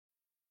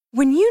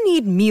When you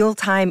need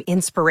mealtime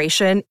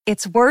inspiration,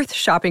 it's worth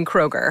shopping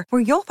Kroger,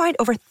 where you'll find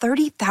over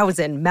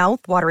 30,000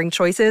 mouth-watering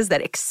choices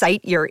that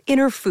excite your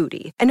inner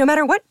foodie. And no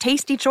matter what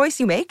tasty choice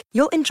you make,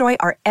 you'll enjoy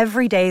our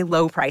everyday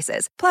low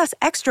prices, plus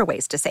extra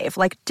ways to save,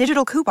 like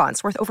digital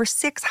coupons worth over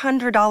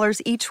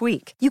 $600 each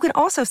week. You can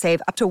also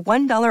save up to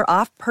 $1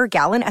 off per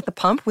gallon at the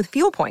pump with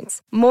fuel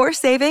points. More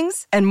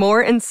savings and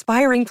more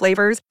inspiring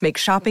flavors make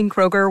shopping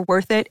Kroger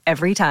worth it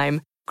every time.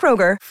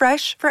 Kroger,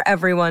 fresh for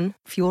everyone.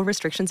 Fuel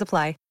restrictions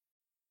apply.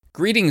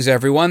 Greetings,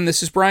 everyone.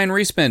 This is Brian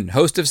Reisman,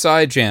 host of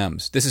Side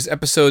Jams. This is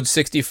episode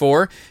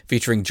 64,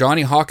 featuring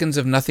Johnny Hawkins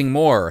of Nothing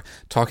More,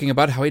 talking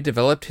about how he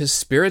developed his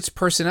Spirits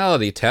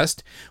Personality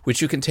Test, which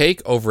you can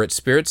take over at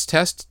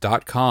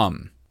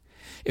spiritstest.com.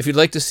 If you'd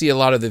like to see a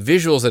lot of the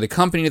visuals that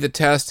accompany the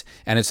test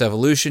and its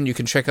evolution, you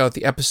can check out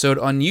the episode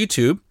on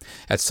YouTube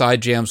at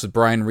Side Jams with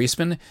Brian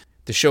Reisman.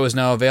 The show is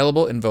now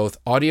available in both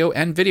audio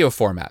and video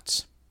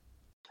formats.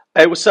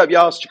 Hey, what's up,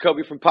 y'all? It's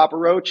Jacoby from Papa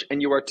Roach,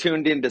 and you are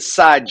tuned in to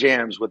Side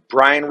Jams with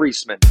Brian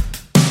Reisman.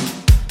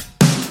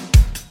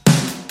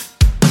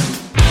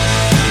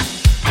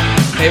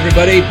 Hey,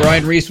 everybody.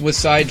 Brian Reisman with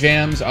Side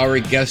Jams. Our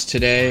guest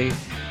today,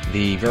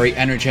 the very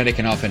energetic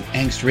and often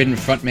angst-ridden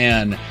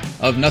frontman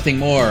of Nothing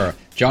More,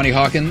 Johnny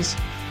Hawkins.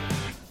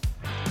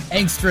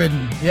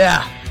 Angst-ridden,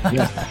 yeah.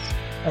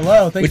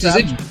 Hello, thanks which for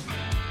is having me.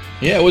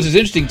 Yeah, which is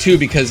interesting, too,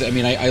 because,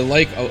 I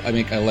like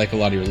a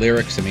lot of your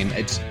lyrics.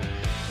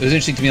 It was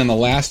interesting to me on the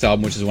last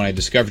album, which is when I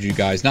discovered you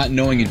guys, not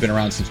knowing you'd been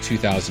around since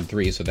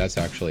 2003, so that's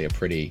actually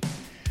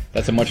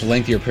that's a much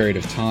lengthier period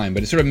of time,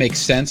 but it sort of makes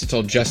sense. It's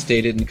all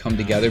gestated and come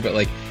together, but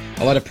like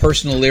a lot of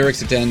personal lyrics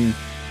that then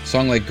a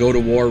song like Go to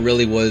War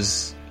really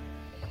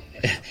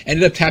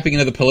ended up tapping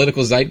into the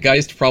political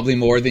zeitgeist probably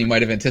more than you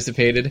might have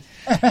anticipated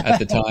at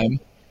the time.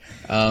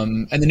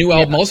 And the new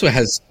album also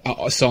has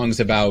songs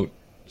about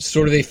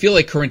sort of, they feel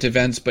like current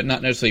events, but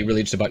not necessarily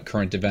really just about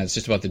current events,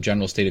 just about the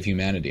general state of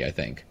humanity, I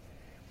think.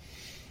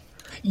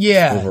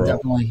 Yeah, overall.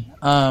 Definitely.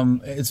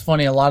 It's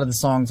funny, a lot of the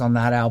songs on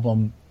that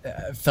album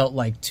felt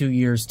like 2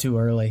 years too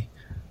early.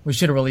 We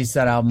should have released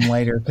that album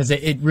later, because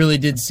it really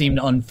did seem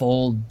to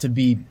unfold to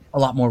be a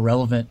lot more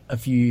relevant a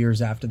few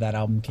years after that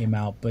album came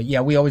out. But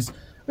yeah, we always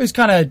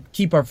kind of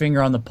keep our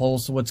finger on the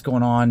pulse of what's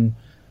going on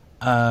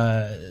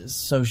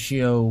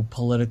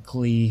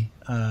socio-politically.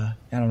 I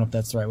don't know if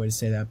that's the right way to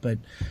say that, but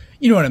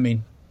you know what I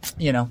mean.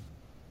 You know,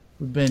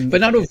 but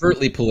not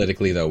overtly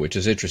politically, though, which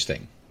is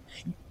interesting.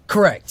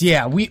 Correct.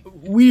 Yeah, we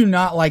do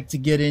not like to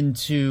get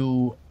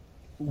into,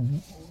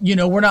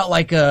 we're not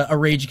like a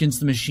Rage Against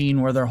the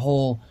Machine where their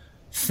whole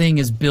thing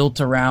is built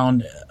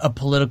around a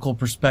political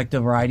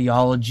perspective or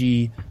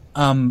ideology.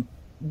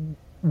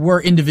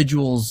 We're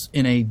individuals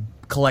in a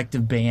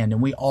collective band,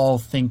 and we all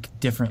think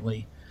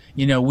differently.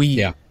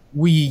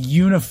 We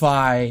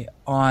unify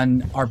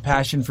on our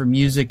passion for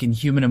music and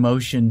human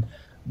emotion,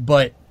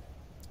 but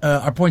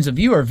our points of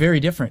view are very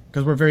different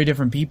because we're very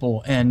different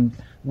people, and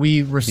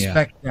we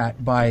respect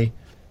that by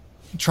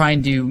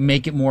trying to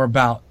make it more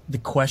about the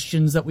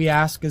questions that we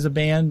ask as a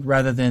band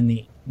rather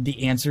than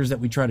the answers that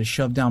we try to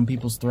shove down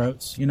people's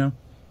throats, Well,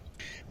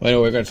 what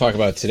we're going to talk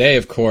about today,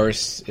 of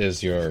course,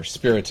 is your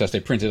spirit test. I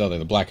printed out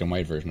the black and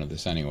white version of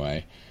this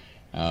anyway.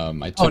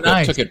 I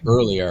took it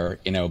earlier,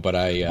 but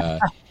I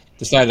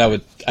decided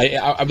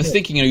I was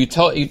thinking, you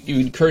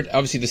encourage,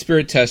 obviously the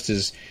spirit test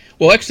is,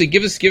 well, actually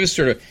give us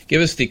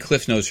the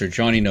Cliff Notes or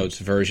Johnny Notes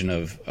version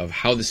of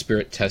how the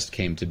spirit test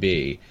came to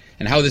be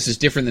and how this is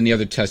different than the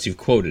other tests you've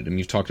quoted.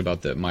 You've talked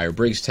about the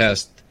Myers-Briggs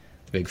test,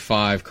 the Big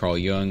Five, Carl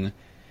Jung.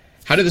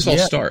 How did this all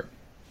start?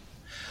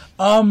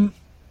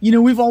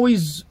 We've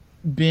always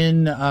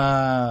been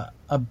a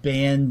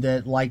band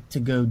that liked to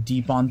go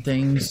deep on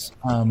things,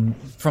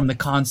 from the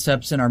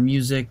concepts in our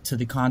music to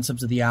the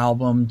concepts of the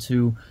album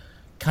to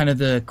kind of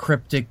the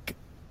cryptic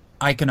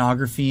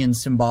iconography and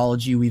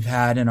symbology we've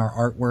had in our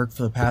artwork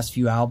for the past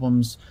few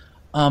albums.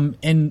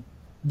 And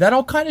that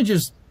all kind of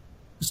just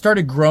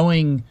started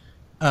growing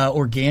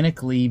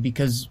organically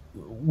because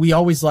we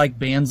always liked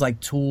bands like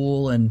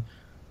Tool and,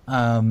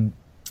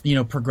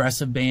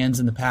 progressive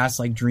bands in the past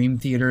like Dream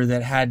Theater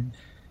that had,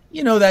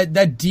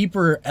 that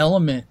deeper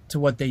element to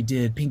what they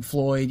did, Pink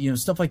Floyd,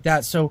 stuff like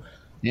that. So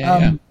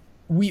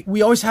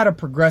we always had a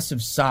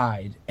progressive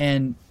side,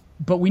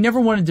 but we never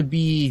wanted to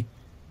be,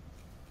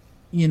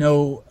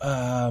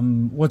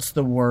 what's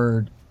the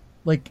word?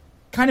 Like,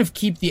 kind of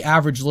keep the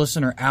average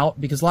listener out,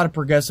 because a lot of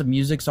progressive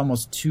music's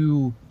almost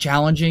too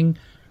challenging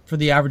for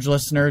the average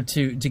listener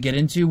to get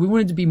into. We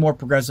wanted to be more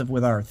progressive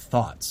with our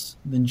thoughts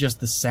than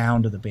just the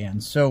sound of the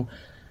band. So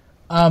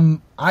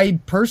I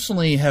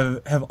personally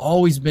have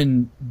always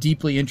been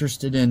deeply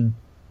interested in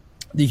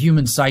the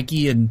human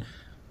psyche and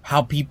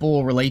how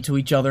people relate to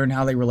each other and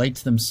how they relate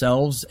to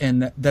themselves.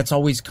 And that's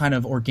always kind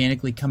of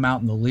organically come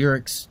out in the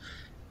lyrics.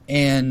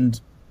 And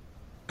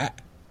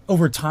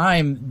over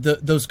time,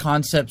 those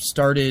concepts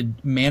started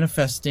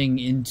manifesting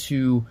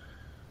into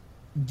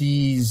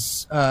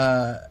these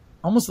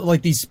almost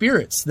like these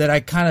spirits that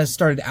I kind of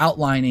started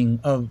outlining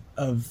of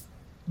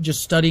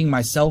just studying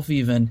myself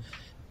even.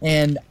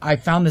 And I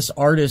found this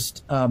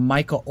artist,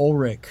 Micah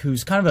Ulrich,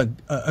 who's kind of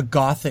a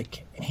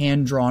gothic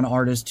hand-drawn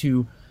artist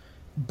who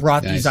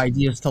brought these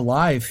ideas to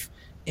life.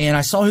 And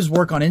I saw his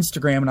work on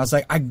Instagram, and I was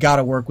like, I got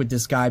to work with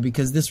this guy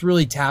because this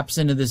really taps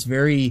into this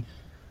very,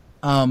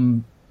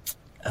 the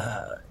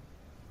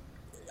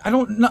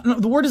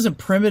word isn't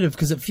primitive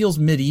because it feels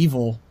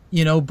medieval,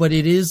 but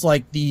it is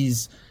like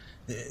these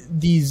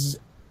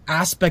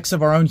aspects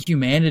of our own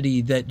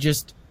humanity that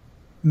just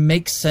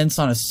makes sense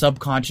on a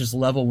subconscious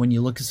level when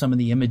you look at some of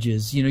the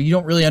images. You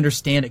don't really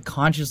understand it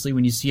consciously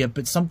when you see it,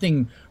 but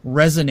something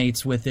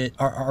resonates with it,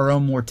 our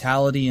own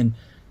mortality and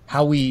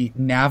how we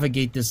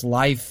navigate this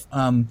life.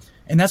 And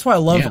that's why I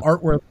love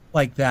artwork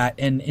like that.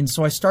 And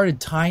so I started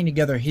tying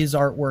together his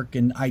artwork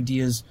and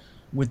ideas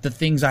with the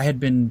things I had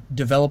been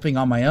developing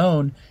on my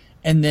own.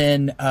 And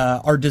then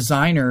our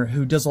designer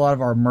who does a lot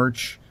of our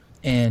merch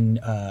and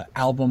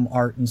album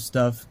art and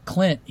stuff,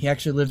 Clint, he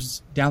actually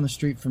lives down the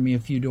street from me a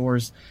few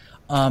doors.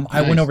 Nice.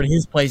 I went over to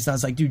his place. And I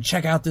was like, dude,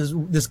 check out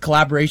this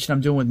collaboration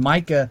I'm doing with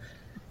Micah.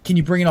 Can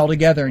you bring it all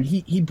together? And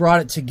he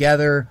brought it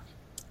together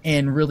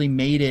and really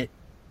made it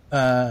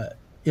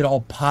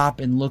all pop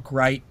and look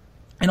right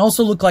and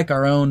also look like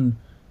our own,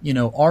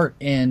 art.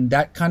 And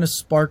that kind of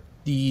sparked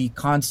the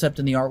concept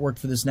and the artwork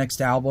for this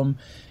next album.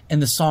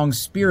 And the song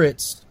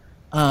Spirits,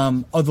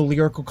 of the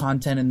lyrical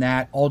content in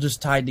that all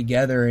just tied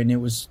together. And it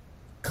was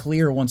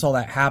clear once all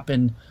that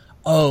happened,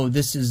 oh,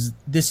 this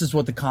is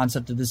what the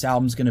concept of this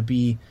album is going to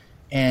be.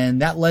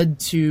 And that led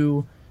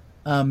to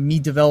me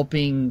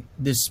developing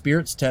this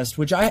spirits test,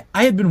 which I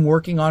had been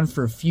working on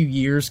for a few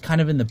years, kind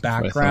of in the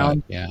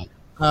background. Yeah.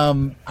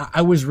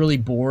 I was really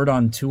bored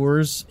on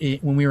tours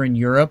when we were in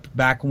Europe,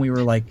 back when we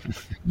were like,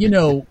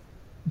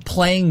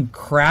 playing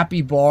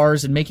crappy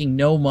bars and making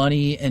no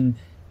money and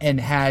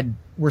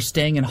were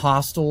staying in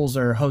hostels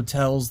or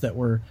hotels that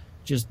were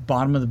just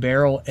bottom of the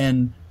barrel.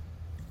 And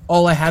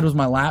all I had was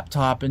my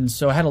laptop. And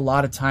so I had a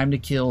lot of time to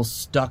kill,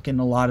 stuck in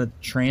a lot of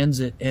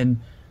transit.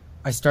 And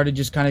I started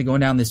just kind of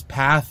going down this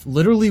path,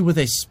 literally with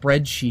a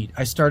spreadsheet.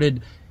 I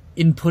started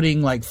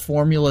inputting like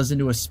formulas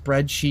into a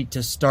spreadsheet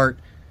to start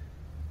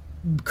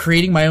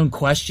creating my own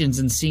questions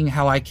and seeing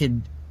how I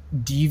could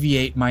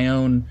deviate my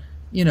own,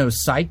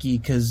 psyche.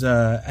 Because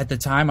at the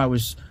time I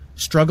was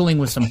struggling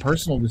with some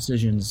personal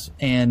decisions.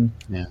 And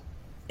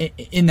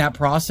in that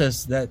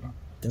process,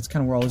 that's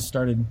kind of where all this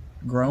started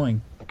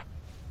growing.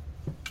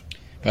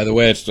 By the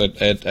way, I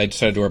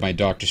decided to wear my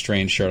Doctor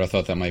Strange shirt. I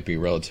thought that might be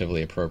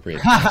relatively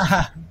appropriate.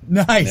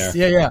 Nice.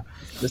 There. Yeah.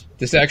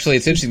 This actually,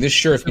 it's interesting. This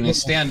shirt, when you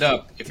stand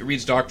up, if it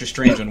reads Doctor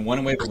Strange in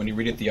one way, but when you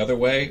read it the other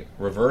way,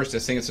 reversed,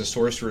 this thing it's a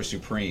Sorcerer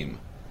Supreme,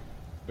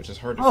 which is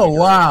hard to figure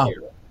wow. out.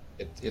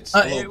 It's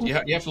you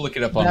have to look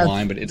it up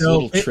online, but it's a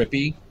little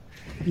trippy.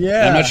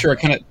 Yeah. And I'm not sure.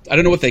 I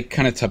don't know what the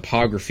kind of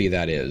typography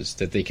that is,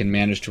 that they can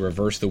manage to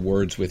reverse the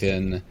words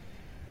within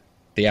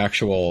the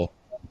actual.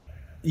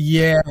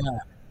 Yeah.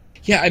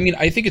 Yeah, I mean,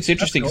 I think it's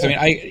interesting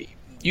because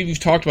you've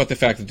talked about the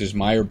fact that there's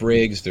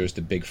Myers-Briggs, there's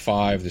the Big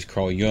Five, there's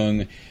Carl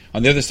Jung.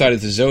 On the other side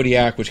is the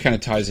Zodiac, which kind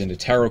of ties into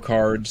tarot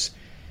cards.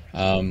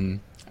 I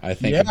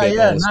think a bit of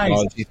the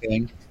astrology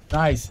thing.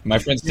 Nice. My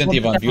friend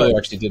Cynthia Von Bueller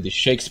actually did the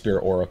Shakespeare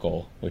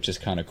Oracle, which is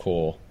kind of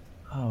cool.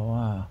 Oh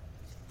wow,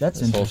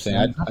 that's this interesting.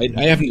 Whole thing.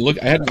 I hadn't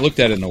looked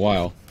at it in a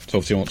while, so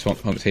hopefully you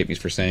won't hate me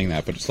for saying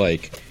that. But it's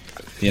like,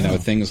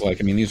 things like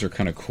these are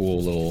kind of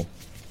cool little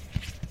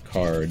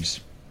cards.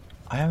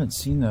 I haven't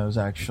seen those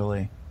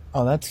actually.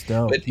 Oh, that's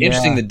dope. But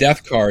interesting, the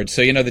death card.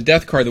 So, the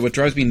death card, what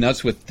drives me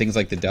nuts with things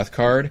like the death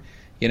card,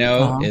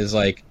 is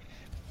like,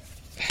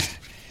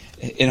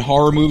 in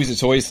horror movies,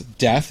 it's always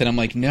death. And I'm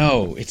like,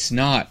 no, it's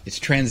not. It's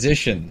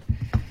transition.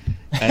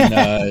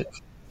 And,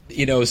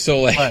 so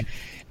like,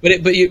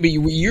 but what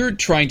you're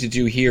trying to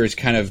do here is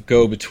kind of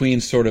go between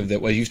sort of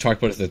what you've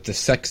talked about is the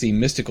sexy,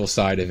 mystical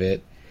side of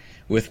it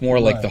with more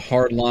like the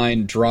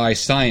hardline, dry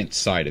science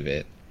side of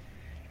it.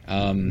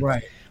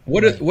 Right.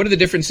 What are the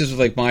differences with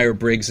like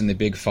Myers-Briggs and the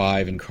Big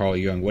Five and Carl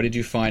Jung? What did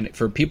you find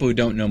for people who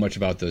don't know much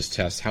about those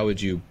tests? How would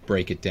you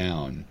break it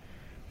down?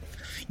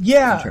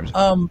 Yeah,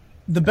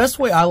 the best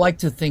way I like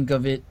to think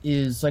of it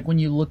is like when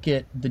you look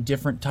at the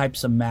different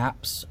types of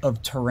maps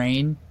of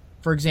terrain.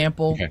 For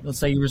example, let's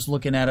say you're just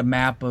looking at a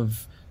map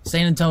of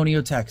San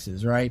Antonio,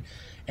 Texas, right?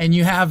 And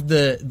you have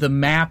the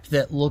map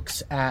that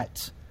looks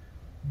at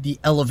the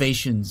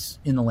elevations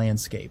in the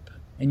landscape,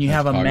 and you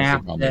have a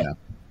map that.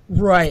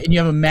 Right, and you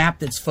have a map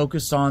that's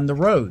focused on the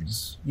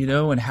roads,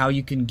 and how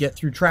you can get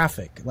through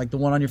traffic, like the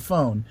one on your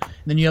phone. And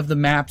then you have the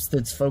maps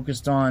that's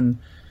focused on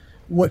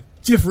what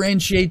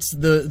differentiates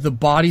the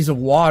bodies of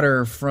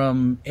water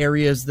from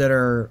areas that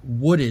are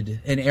wooded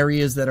and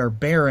areas that are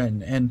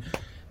barren.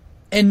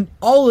 And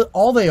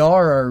all they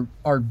are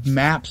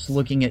maps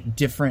looking at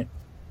different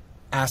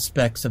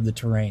aspects of the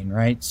terrain,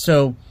 right?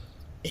 So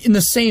in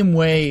the same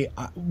way,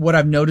 what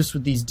I've noticed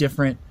with these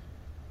different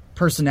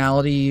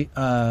personality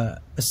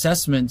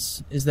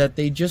assessments is that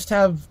they just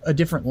have a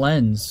different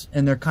lens,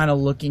 and they're kind of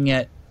looking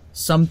at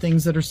some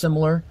things that are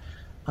similar,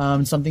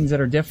 some things that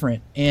are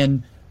different.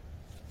 And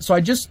so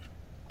I just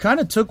kind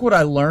of took what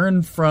I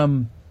learned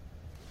from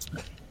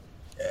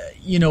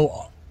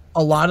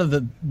a lot of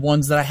the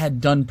ones that I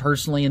had done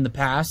personally in the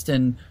past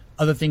and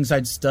other things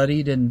I'd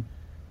studied, and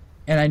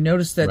I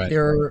noticed that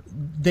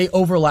they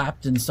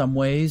overlapped in some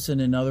ways,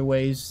 and in other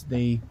ways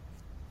they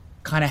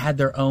kind of had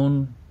their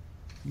own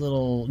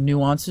little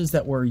nuances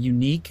that were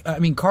unique. I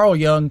mean, Carl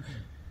Jung,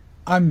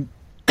 I'm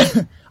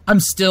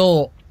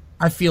still,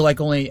 I feel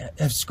like only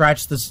have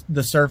scratched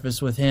the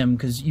surface with him,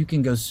 because you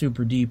can go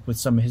super deep with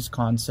some of his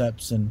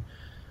concepts and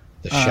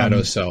the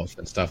shadow self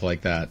and stuff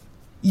like that.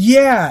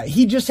 Yeah,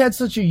 he just had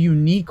such a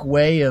unique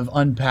way of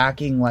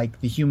unpacking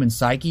like the human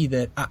psyche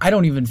that I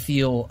don't even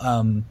feel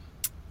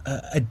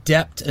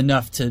adept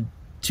enough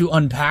to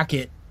unpack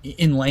it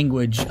in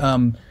language.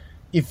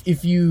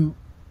 If you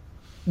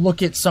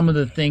look at some of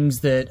the things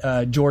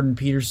that Jordan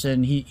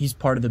Peterson, he's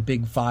part of the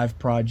Big Five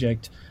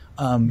project.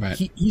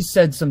 He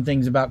said some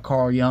things about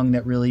Carl Jung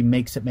that really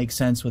makes it make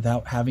sense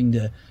without having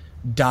to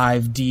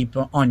dive deep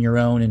on your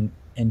own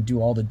and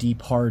do all the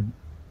deep, hard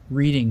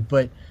reading.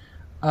 But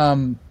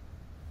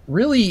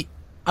really,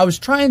 I was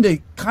trying to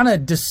kind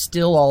of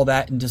distill all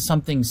that into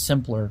something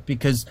simpler,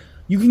 because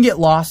you can get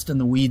lost in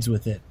the weeds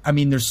with it. I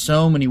mean, there's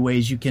so many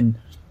ways you can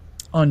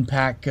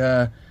unpack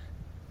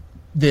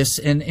this,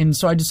 and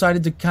so I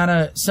decided to kind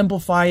of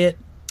simplify it.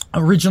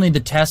 Originally,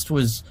 the test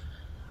was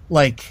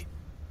like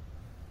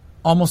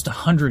almost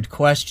 100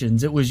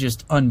 questions. It was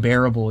just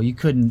unbearable. You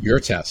couldn't. Your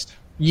test.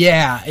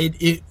 Yeah,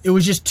 it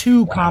was just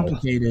too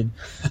complicated,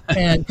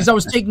 and because I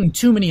was taking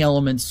too many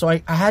elements, so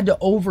I had to,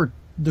 over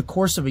the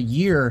course of a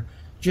year,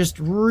 just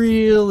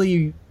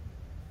really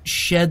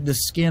shed the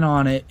skin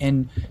on it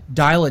and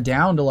dial it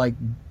down to like,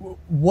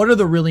 what are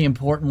the really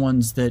important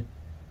ones that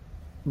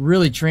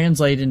really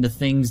translate into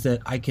things that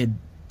I could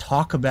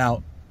talk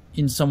about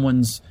in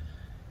someone's,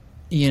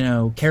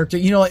 character.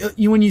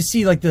 When you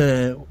see like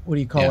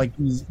like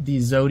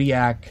these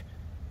zodiac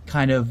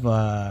kind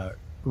of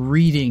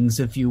readings,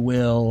 if you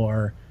will,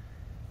 or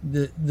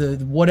the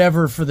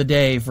whatever for the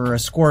day for a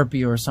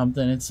Scorpio or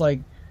something, it's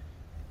like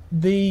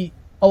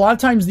a lot of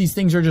times these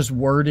things are just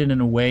worded in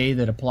a way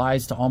that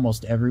applies to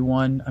almost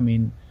everyone. I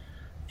mean,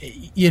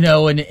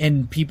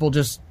 and people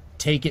just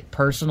take it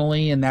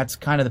personally, and that's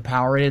kind of the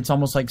power in it. It's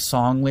almost like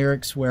song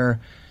lyrics where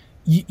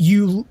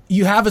you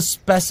have a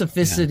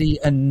specificity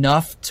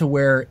enough to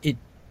where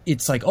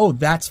it's like, oh,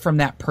 that's from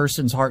that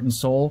person's heart and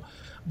soul,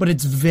 but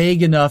it's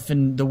vague enough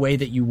in the way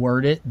that you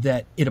word it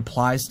that it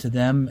applies to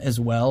them as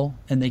well,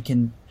 and they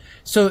can.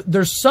 So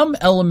there's some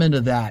element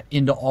of that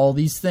into all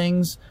these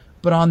things.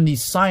 But on the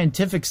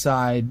scientific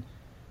side,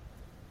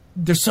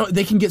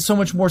 they can get so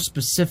much more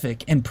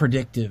specific and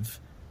predictive,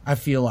 I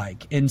feel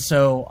like. And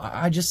so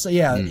I just say,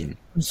 I'm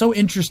so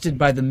interested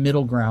by the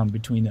middle ground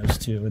between those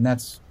two. And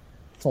that's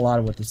a lot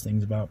of what this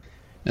thing's about.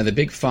 Now, the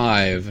Big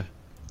Five,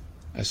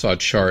 I saw a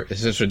chart.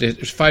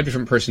 There's 5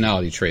 different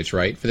personality traits,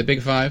 right, for the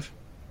Big Five?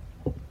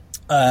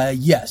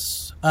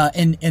 Yes.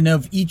 And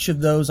of each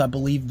of those, I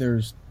believe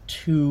there's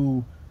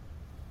 2,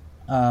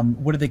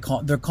 what do they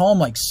call? They're called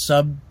like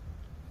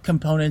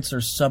sub-components or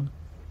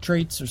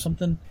sub-traits or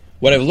something.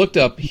 What I've looked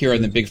up here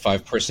in the Big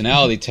Five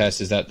personality test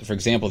is that, for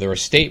example, there are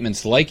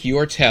statements like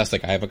your test,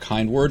 like I have a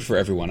kind word for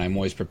everyone, I'm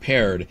always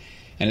prepared,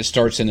 and it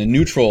starts in a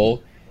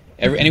neutral,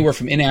 anywhere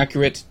from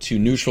inaccurate to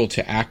neutral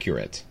to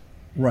accurate.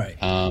 Right.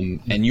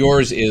 And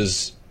yours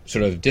is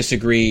sort of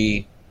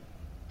disagree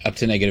up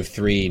to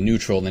 -3,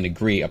 neutral, and then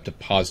agree up to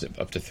positive,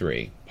 up to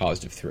 3,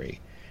 positive 3.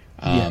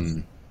 Yes.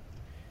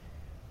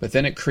 But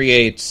then it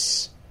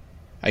creates,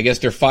 I guess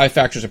there are 5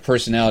 factors of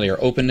personality: are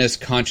openness,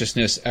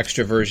 consciousness,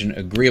 extroversion,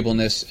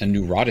 agreeableness, and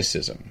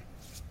neuroticism.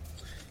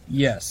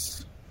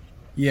 Yes.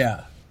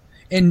 Yeah.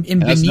 And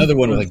that's another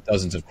one with like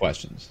dozens of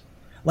questions.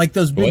 Like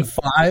those big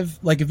 5,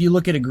 like if you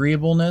look at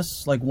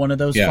agreeableness, like one of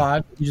those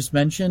 5 you just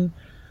mentioned,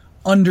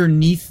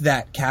 underneath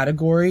that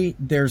category,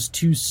 there's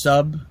 2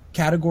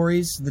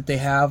 subcategories that they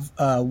have.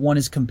 One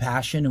is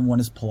compassion and one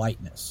is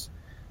politeness.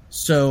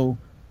 So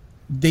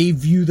they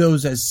view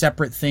those as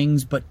separate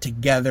things, but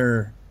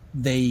together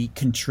they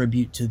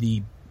contribute to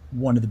the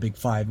one of the Big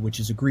 5, which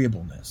is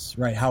agreeableness,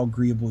 right? How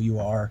agreeable you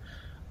are.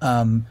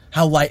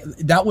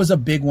 That was a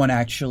big one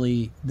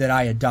actually that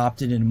I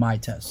adopted in my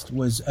test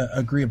was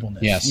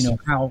agreeableness. Yes.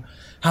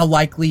 How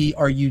likely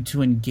are you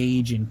to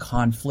engage in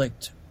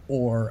conflict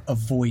or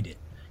avoid it?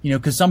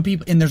 Because some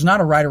people, and there's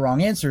not a right or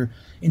wrong answer.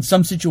 In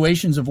some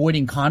situations,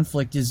 avoiding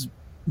conflict is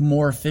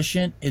more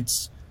efficient.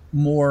 It's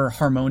more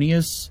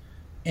harmonious,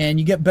 and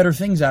you get better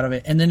things out of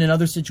it. And then in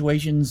other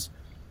situations,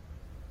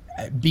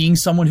 being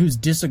someone who's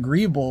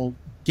disagreeable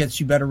gets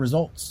you better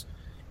results.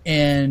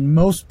 And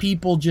most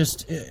people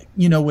just,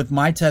 with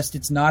my test,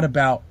 it's not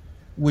about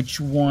which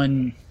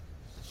one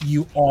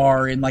you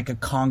are in like a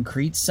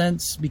concrete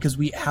sense, because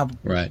we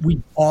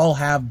all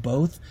have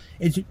both.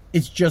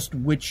 It's just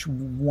which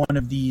one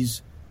of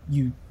these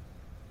you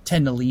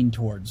tend to lean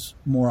towards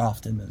more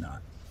often than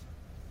not.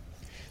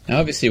 Now,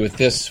 obviously, with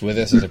this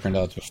as I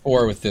printed out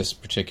before, with this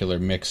particular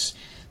mix,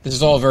 this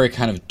is all very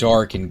kind of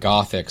dark and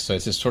gothic. So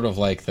it's just sort of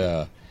like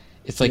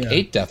it's like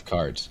 8 death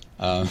cards.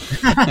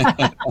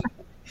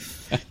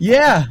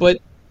 Yeah. But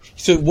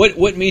so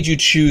what made you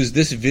choose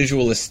this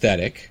visual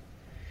aesthetic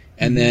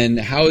And then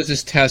how is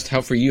this test, how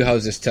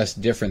is this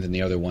test different than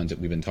the other ones that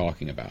we've been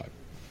talking about?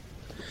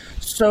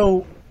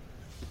 So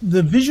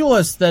the visual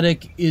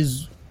aesthetic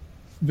is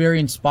very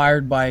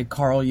inspired by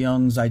Carl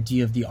Jung's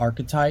idea of the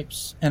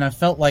archetypes. And I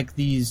felt like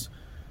these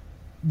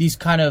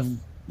kind of,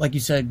 like you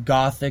said,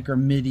 Gothic or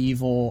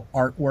medieval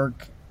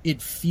artwork, it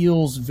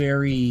feels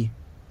very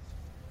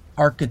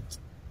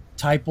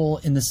archetypal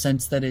in the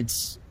sense that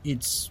it's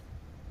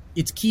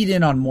keyed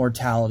in on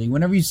mortality.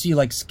 Whenever you see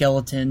like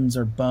skeletons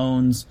or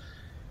bones,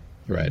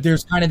 right,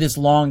 there's kind of this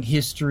long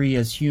history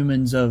as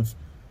humans of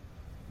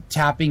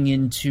tapping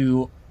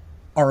into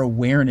our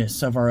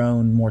awareness of our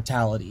own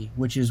mortality,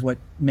 which is what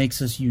makes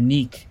us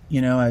unique,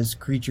 as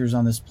creatures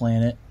on this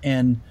planet.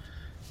 And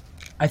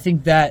I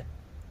think that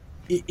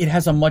it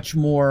has a much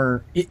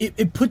more,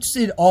 it puts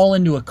it all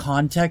into a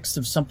context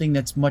of something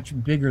that's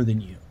much bigger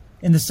than you,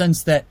 in the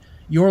sense that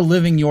you're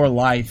living your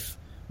life,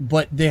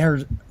 but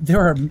there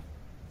are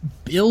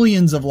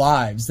billions of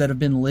lives that have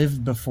been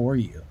lived before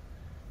you.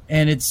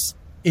 And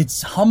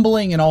it's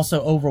humbling and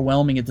also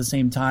overwhelming at the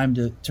same time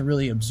to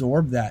really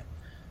absorb that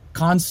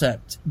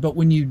concept. But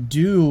when you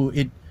do,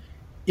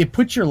 it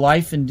puts your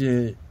life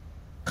into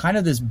kind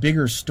of this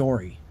bigger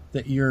story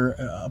that you're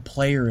a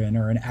player in,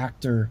 or an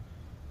actor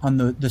on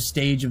the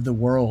stage of the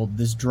world,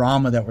 this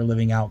drama that we're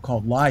living out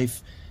called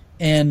life.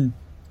 And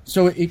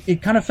so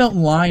it kind of felt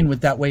in line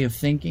with that way of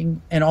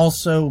thinking. And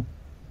also,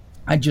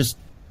 I just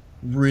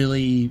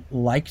really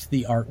liked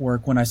the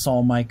artwork when I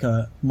saw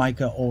Micah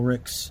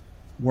Ulrich's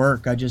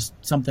work.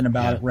 Something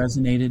about it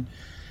resonated.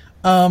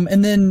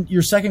 And then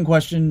your second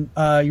question,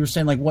 you were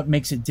saying like what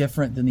makes it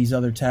different than these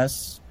other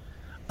tests.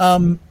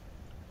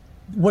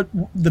 What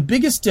the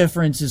biggest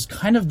difference is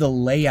kind of the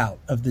layout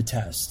of the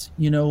test.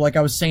 Like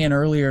I was saying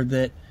earlier,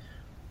 that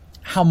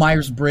how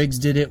Myers-Briggs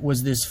did it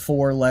was this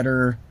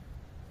 4-letter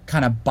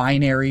kind of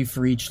binary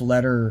for each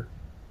letter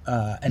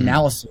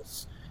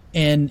analysis.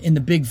 And in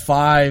the Big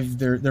Five,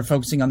 they're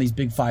focusing on these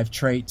Big Five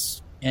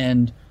traits,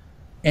 and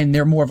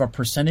they're more of a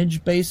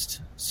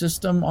percentage-based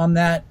system on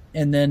that.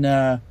 And then,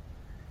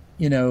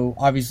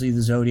 obviously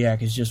the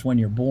Zodiac is just when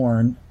you're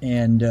born,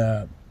 and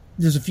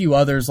there's a few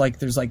others, like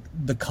there's like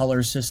the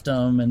color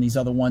system and these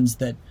other ones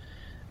that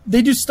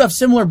they do stuff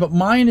similar, but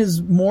mine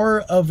is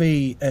more of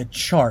a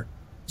chart.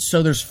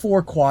 So there's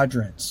 4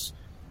 quadrants,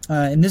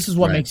 and this is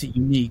what makes it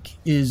unique.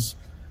 Is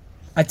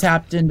I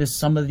tapped into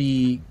some of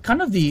the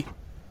kind of the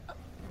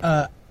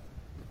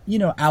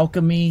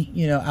alchemy,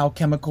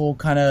 alchemical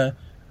kind of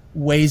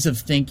ways of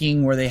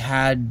thinking, where they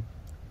had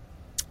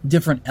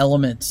different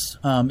elements.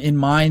 In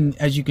mine,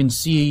 as you can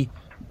see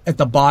at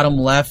the bottom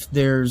left,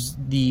 there's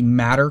the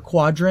matter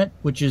quadrant,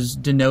 which is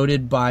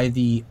denoted by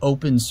the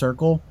open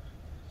circle.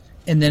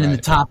 And then in the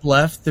top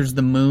left, there's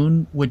the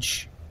moon,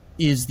 which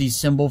is the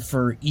symbol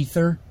for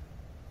ether.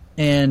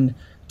 And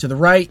to the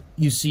right,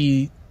 you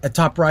see at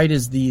top right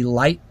is the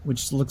light,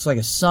 which looks like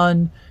a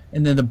sun.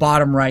 And then the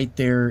bottom right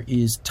there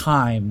is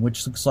time,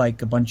 which looks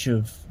like a bunch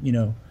of,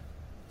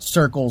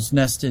 circles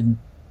nested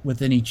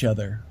within each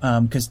other.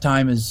 Because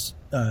time is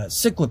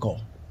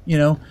cyclical,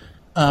 a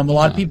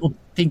lot of people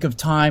think of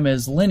time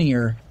as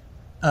linear,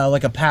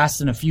 like a past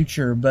and a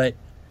future. But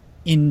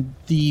in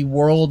the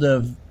world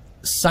of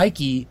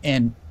psyche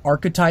and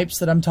archetypes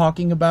that I'm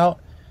talking about,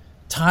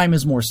 time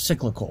is more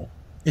cyclical.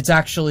 It's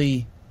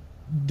actually,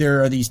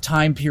 there are these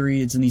time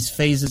periods and these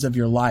phases of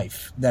your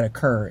life that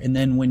occur. And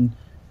then when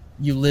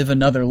you live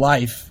another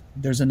life,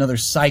 there's another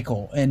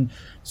cycle. And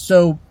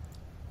so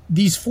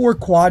these 4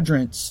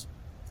 quadrants,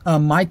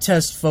 my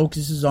test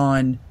focuses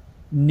on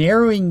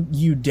narrowing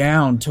you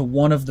down to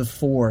one of the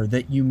 4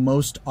 that you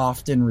most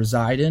often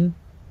reside in.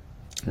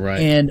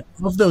 Right. And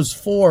of those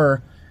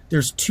 4,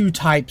 there's 2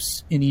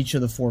 types in each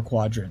of the 4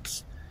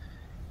 quadrants.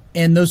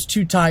 And those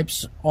 2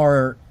 types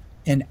are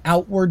an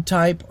outward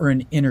type or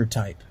an inner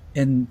type.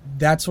 And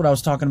that's what I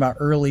was talking about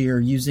earlier,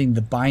 using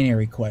the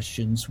binary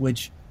questions,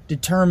 which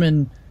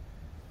determine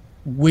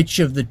which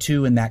of the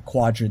 2 in that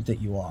quadrant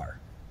that you are.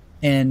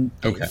 And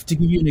to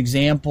give you an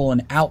example,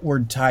 an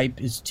outward type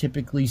is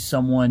typically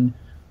someone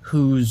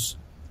who's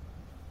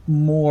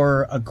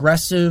more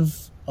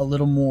aggressive, a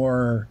little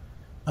more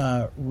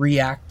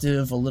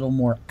reactive, a little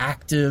more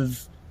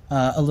active,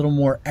 a little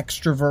more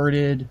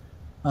extroverted,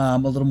 a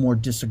little more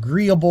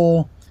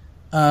disagreeable.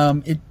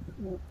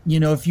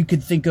 If you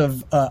could think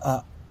of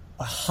a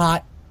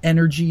hot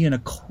energy and a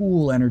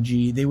cool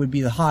energy, they would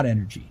be the hot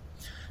energy.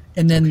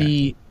 And then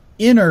the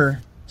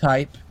inner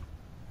type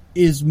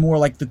is more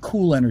like the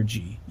cool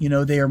energy.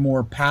 They are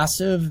more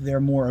passive, they're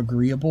more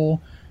agreeable,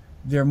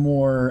 they're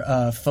more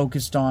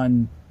focused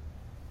on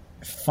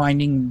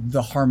finding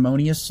the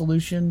harmonious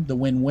solution, the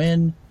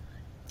win-win,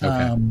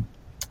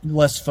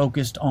 less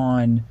focused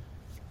on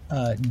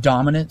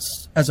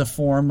dominance as a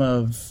form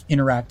of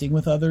interacting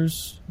with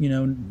others.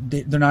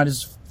 They're not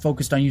as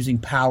focused on using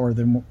power,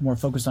 they're more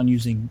focused on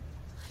using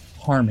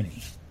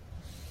harmony.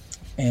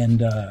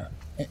 And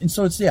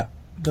so it's,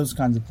 those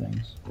kinds of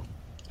things.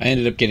 I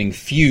ended up getting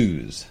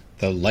Fuse,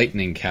 the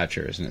lightning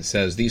catchers, and it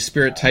says, these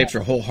spirit types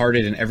are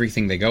wholehearted in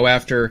everything they go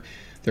after.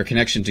 Their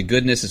connection to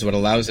goodness is what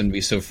allows them to be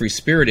so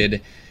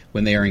free-spirited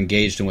when they are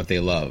engaged in what they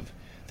love.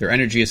 Their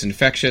energy is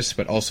infectious,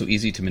 but also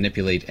easy to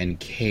manipulate and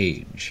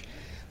cage.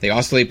 They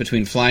oscillate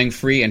between flying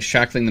free and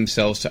shackling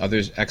themselves to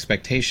others'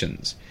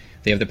 expectations.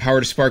 They have the power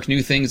to spark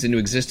new things into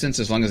existence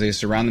as long as they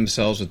surround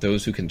themselves with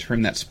those who can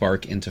turn that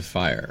spark into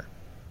fire.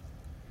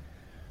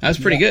 That was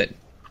pretty good.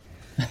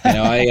 You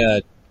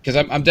know, because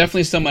I'm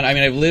definitely someone. I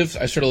mean, I've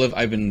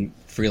been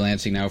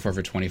freelancing now for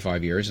over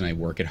 25 years, and I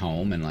work at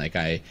home, and like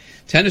I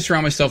tend to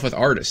surround myself with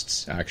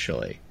artists,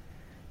 actually.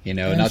 You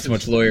know, not so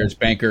much lawyers,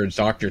 bankers,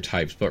 doctor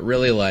types, but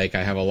really like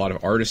I have a lot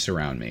of artists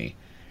around me.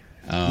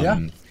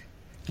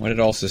 What did it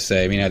also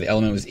say? I mean, the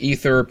element was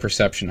ether,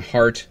 perception,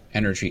 heart,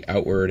 energy,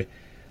 outward.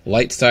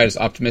 Light side is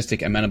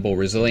optimistic, amenable,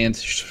 resilient.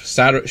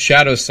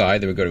 Shadow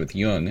side, that would go with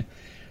Jung.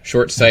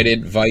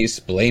 Short-sighted, vice,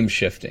 blame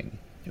shifting.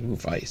 Ooh,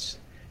 vice.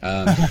 You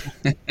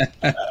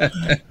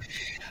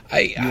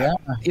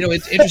know,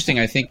 it's interesting.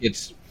 I think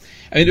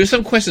there's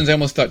some questions I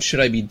almost thought, should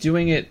I be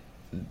doing it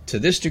to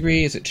this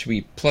degree? Should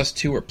be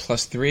 +2 or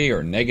 +3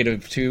 or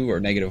 -2 or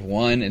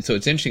 -1? And so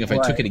it's interesting if I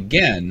took it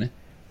again,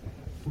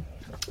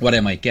 what I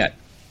might get.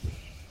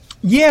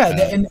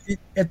 Yeah, and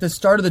at the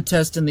start of the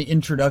test in the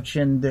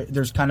introduction,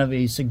 there's kind of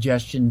a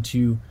suggestion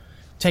to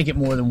take it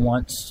more than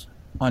once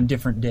on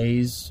different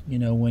days, you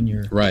know, when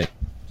you're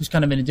just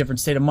kind of in a different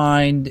state of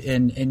mind.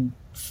 And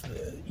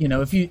you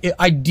know, if you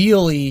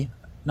ideally,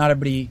 not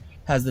everybody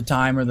has the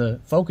time or the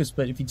focus,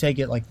 but if you take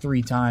it like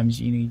 3 times,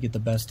 you get the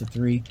best of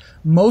 3.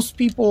 Most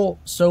people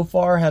so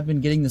far have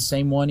been getting the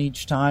same one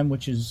each time,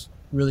 which is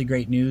really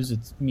great news.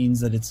 It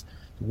means that it's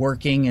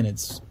working and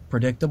it's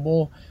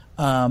predictable.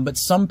 But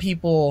some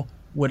people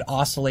would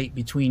oscillate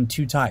between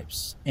 2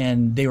 types,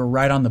 and they were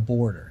right on the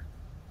border,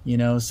 you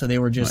know, so they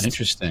were just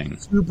interesting,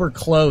 super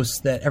close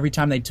that every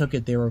time they took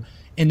it, they were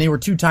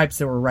 2 types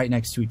that were right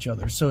next to each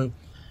other. So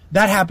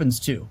that happens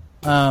too.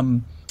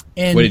 And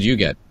what did you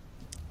get?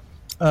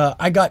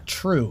 I got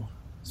true.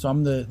 So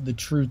I'm the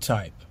true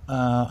type.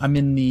 I'm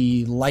in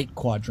the light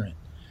quadrant,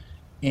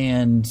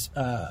 and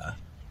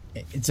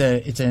it's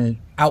an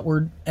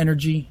outward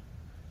energy,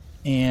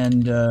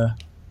 and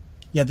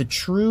the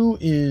true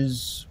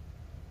is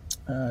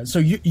so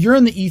you're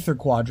in the ether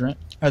quadrant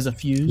as a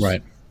fuse,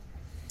 right?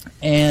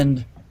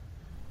 And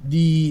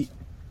the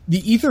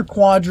ether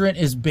quadrant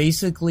is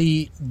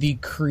basically the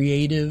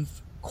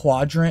creative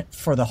quadrant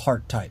for the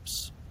heart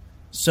types.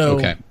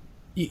 So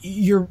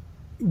you're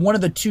one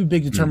of the 2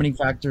 big determining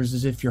factors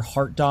is if you're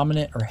heart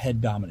dominant or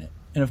head dominant,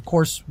 and of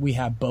course we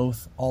have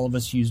both. All of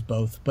us use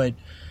both, but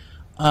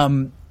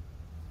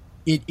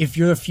if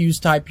you're a fuse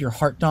type, you're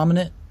heart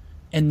dominant,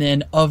 and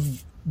then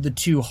of the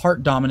 2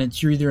 heart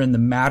dominants, you're either in the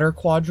matter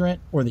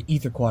quadrant or the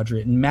ether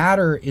quadrant. And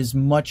matter is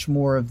much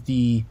more of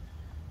the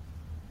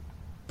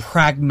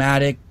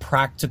pragmatic,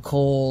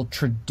 practical,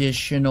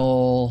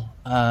 traditional,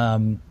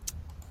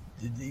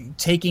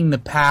 taking the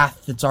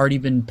path that's already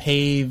been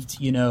paved,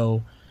 you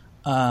know,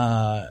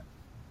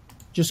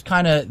 just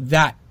kind of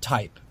that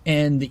type.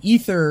 And the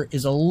ether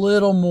is a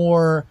little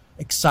more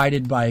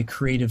excited by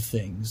creative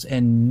things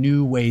and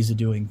new ways of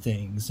doing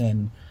things,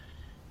 and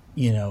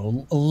you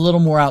know, a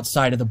little more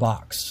outside of the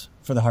box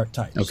for the heart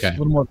types. Okay. A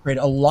little more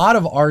creative. A lot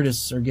of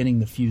artists are getting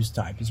the fuse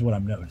type is what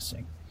I'm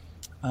noticing.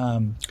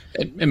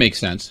 It makes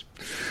sense.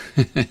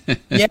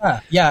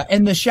 Yeah.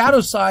 And the shadow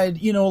side,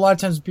 you know, a lot of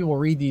times when people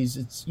read these,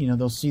 it's, you know,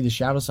 they'll see the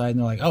shadow side and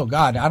they're like, oh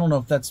God, I don't know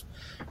if that's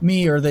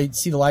me, or they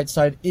see the light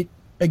side.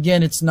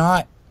 It's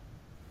not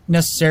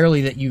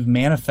necessarily that you've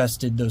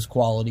manifested those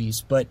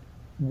qualities, but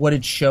what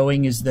it's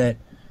showing is that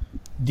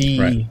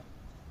the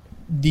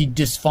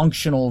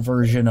dysfunctional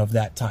version of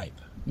that type,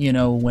 you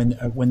know,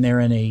 when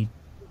they're in a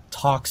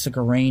toxic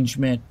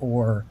arrangement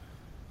or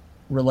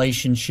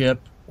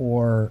relationship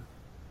or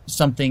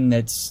something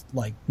that's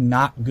like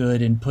not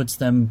good and puts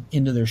them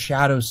into their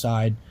shadow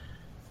side,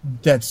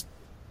 that's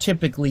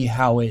typically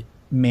how it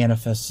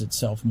manifests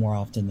itself more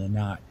often than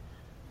not.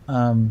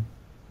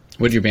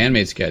 What did your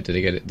bandmates get? Did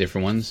they get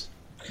different ones?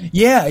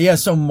 Yeah.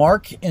 So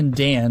Mark and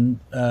Dan,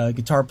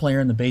 guitar player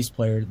and the bass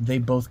player, they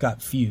both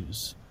got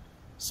fuse.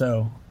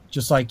 So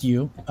just like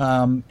you,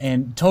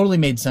 and totally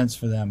made sense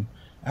for them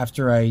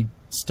after I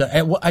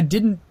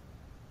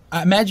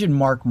imagine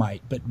Mark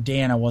might, but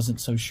Dan I wasn't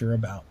so sure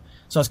about.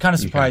 So I was kind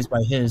of surprised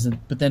by his,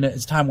 but then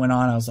as time went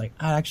on, I was like,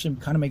 that actually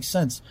kind of makes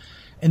sense.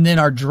 And then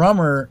our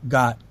drummer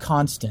got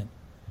constant,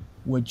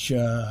 which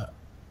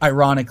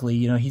ironically,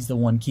 you know, he's the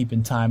one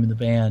keeping time in the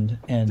band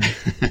and,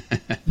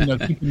 you know,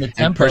 keeping the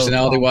tempo. And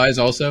personality-wise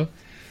also?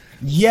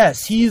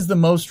 Yes, he's the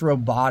most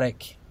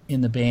robotic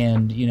in the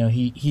band. You know,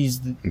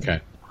 he's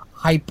the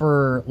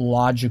hyper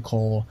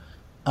logical.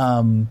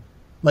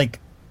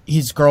 Like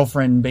his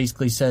girlfriend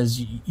basically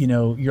says, you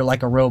know, you're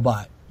like a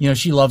robot. You know,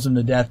 she loves him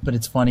to death, but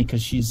it's funny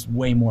because she's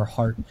way more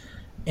heart.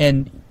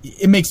 And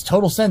it makes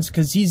total sense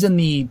because he's in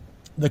the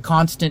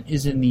constant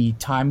is in the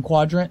time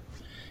quadrant,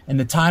 and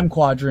the time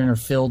quadrant are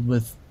filled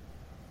with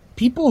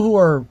people who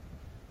are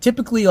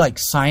typically like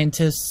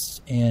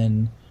scientists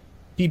and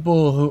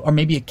people who are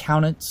maybe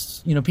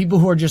accountants, you know, people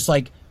who are just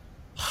like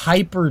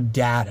hyper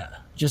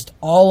data, just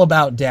all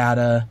about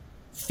data,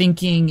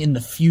 thinking in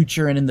the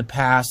future and in the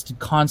past,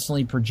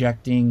 constantly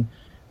projecting.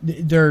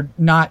 They're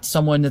not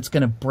someone that's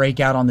going to break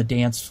out on the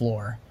dance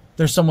floor.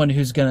 They're someone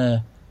who's going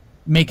to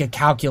make a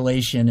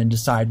calculation and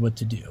decide what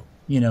to do,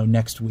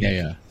 next week.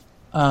 Yeah.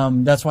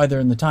 That's why they're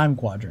in the time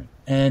quadrant.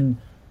 And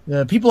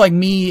the people like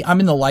me, I'm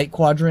in the light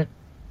quadrant.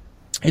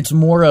 It's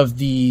more of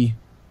the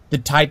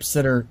types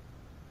that are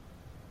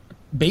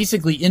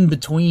basically in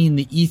between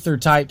the ether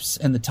types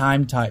and the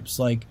time types.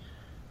 Like,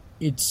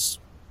 it's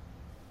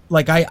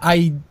like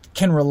I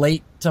can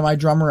relate to my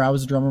drummer. I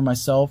was a drummer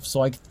myself,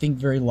 so I think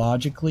very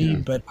logically,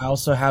 but I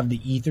also have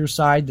the ether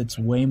side that's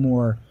way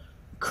more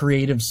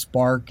creative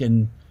spark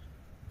and,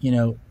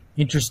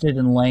 interested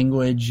in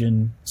language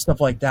and stuff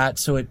like that.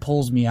 So it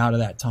pulls me out of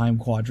that time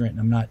quadrant, and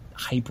I'm not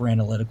hyper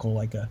analytical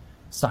like a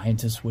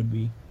scientist would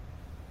be.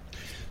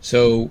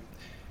 So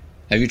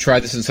have you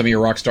tried this in some of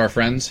your rock star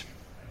friends,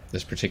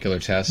 this particular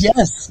test?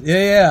 Yes.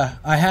 Yeah,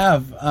 I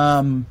have.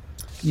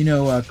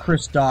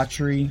 Chris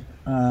Daughtry.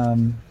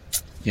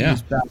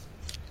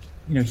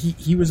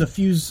 He was a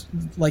fuse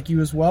like you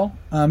as well.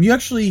 You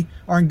actually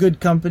are in good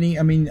company.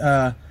 I mean,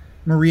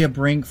 Maria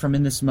Brink from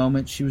In This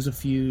Moment, she was a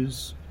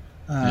fuse.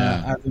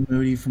 Ivan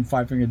Moody from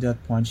Five Finger Death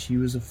Punch, he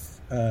was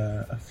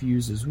a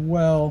fuse as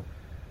well.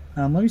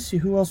 Let me see,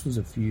 who else was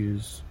a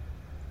fuse?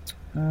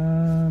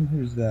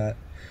 Who's that?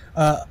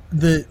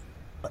 The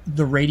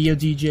radio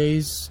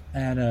DJs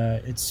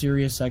at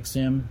Sirius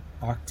XM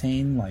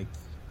Octane, like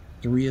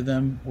 3 of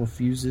them were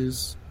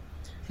fuses.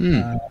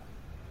 So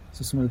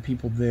some of the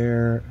people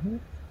there.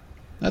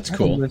 That's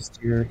cool. List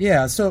here.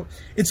 Yeah, so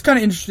it's kind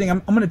of interesting. I'm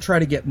going to try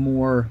to get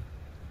more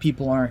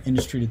people in our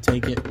industry to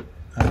take it,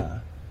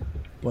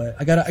 but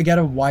I got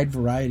a wide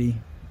variety,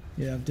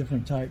 of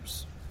different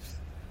types.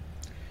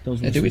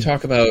 Did we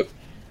talk about?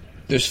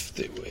 There's,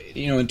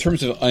 in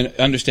terms of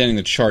understanding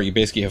the chart, you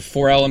basically have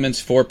 4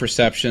 elements, 4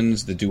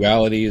 perceptions, the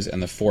dualities,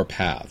 and the 4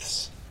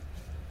 paths.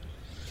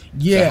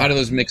 Yeah. So how do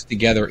those mix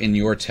together in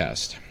your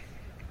test?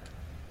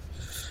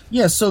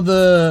 Yeah, so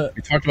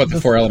we talked about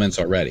the 4 elements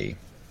already.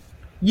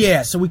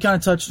 Yeah, so we kind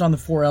of touched on the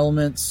 4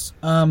 elements.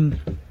 I'm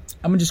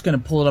just going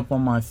to pull it up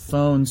on my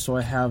phone so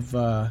I have.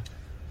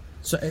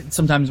 So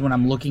sometimes when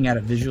I'm looking at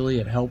it visually,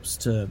 it helps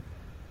to,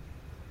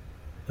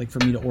 for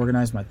me to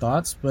organize my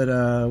thoughts. But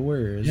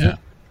where is it?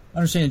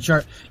 Understanding the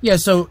chart. Yeah,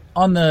 so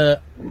on the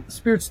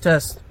Spirits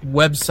Test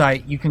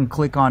website, you can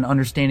click on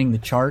Understanding the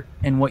Chart,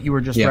 and what you were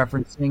just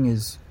referencing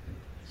is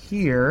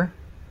here,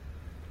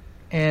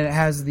 and it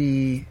has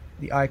the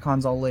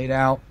icons all laid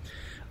out.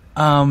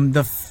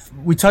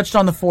 We touched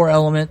on the 4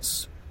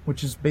 elements,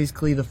 which is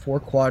basically the 4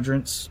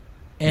 quadrants,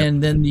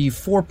 and then the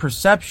 4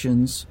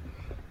 perceptions.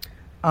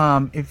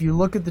 If you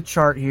look at the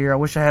chart here, I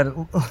wish I had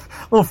a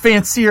little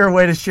fancier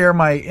way to share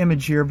my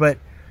image here, but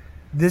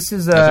this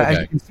is as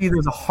you can see,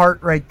 there's a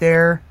heart right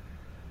there.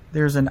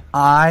 There's an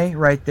eye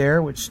right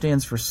there, which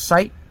stands for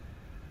sight.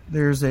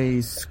 There's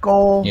a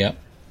skull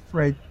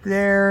right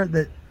there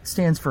that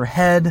stands for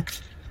head,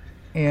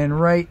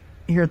 and right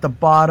here at the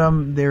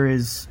bottom, there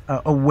is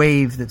a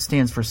wave that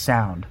stands for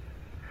sound.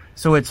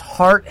 So it's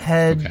heart,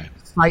 head,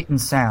 sight, and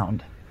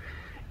sound.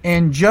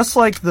 And just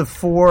like the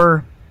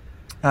 4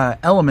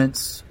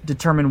 elements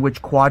determine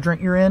which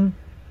quadrant you're in,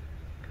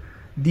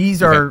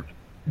 these are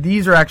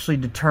actually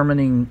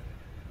determining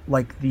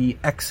the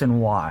X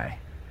and Y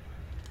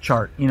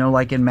chart.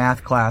 Like in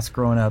math class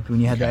growing up when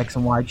you had the X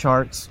and Y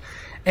charts,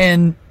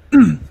 and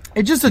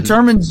it just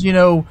determines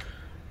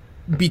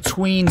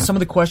between some of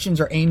the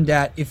questions are aimed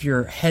at if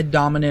you're head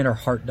dominant or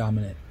heart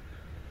dominant.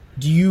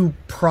 Do you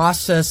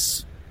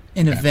process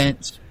an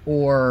event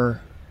or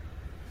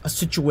a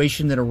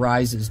situation that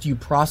arises? Do you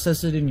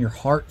process it in your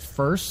heart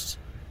first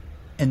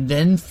and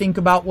then think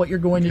about what you're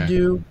going to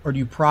do? Or do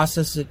you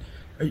process it?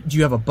 Do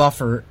you have a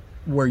buffer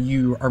where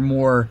you are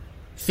more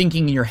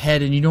thinking in your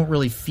head and you don't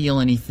really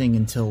feel anything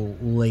until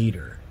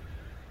later?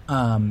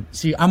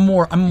 See, I'm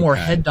more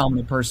head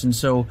dominant person,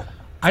 so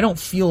I don't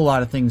feel a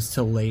lot of things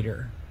till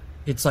later.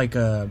 It's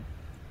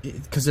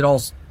because it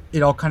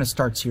all kind of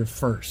starts here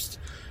first.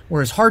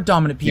 Whereas heart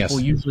dominant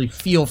people usually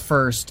feel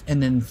first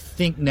and then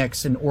think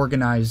next and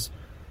organize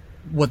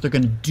what they're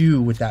going to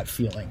do with that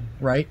feeling,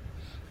 right?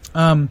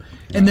 And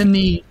then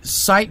the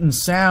sight and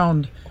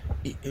sound,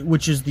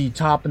 which is the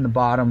top and the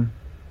bottom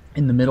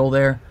in the middle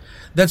there,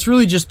 that's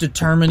really just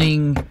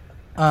determining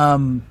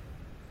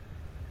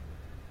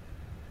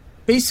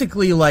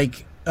basically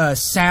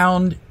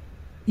sound.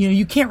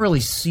 You can't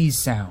really see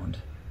sound,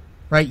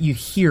 right? You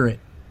hear it.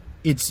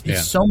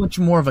 It's so much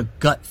more of a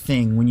gut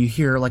thing when you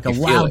hear a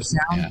loud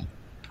sound,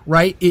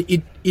 right?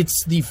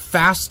 It's the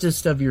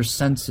fastest of your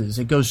senses.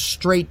 It goes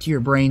straight to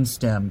your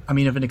brainstem. I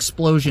mean, if an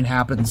explosion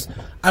happens,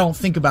 I don't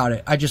think about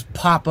it. I just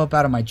pop up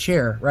out of my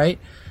chair, right?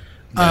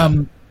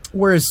 Yeah.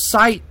 Whereas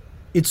sight,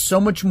 it's so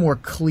much more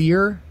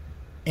clear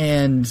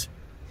and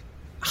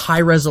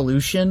high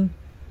resolution,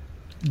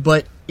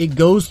 but it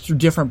goes through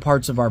different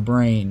parts of our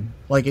brain.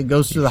 It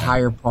goes through the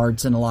higher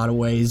parts in a lot of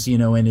ways,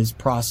 and is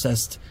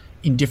processed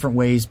in different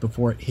ways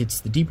before it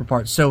hits the deeper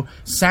parts. So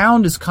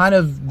sound is kind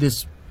of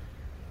this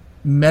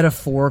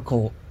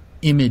metaphorical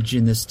image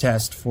in this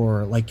test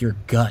for like your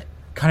gut,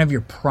 kind of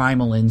your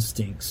primal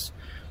instincts.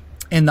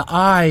 And the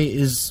eye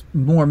is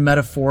more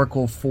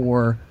metaphorical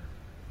for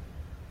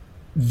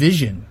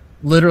vision.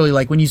 Literally,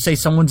 like when you say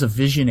someone's a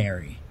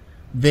visionary,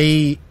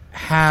 they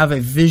have a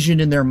vision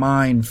in their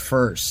mind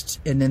first,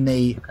 and then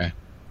they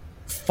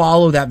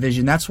follow that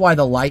vision. That's why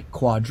the light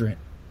quadrant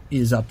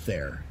is up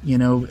there. You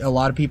know, a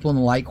lot of people in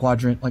the light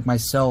quadrant, like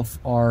myself,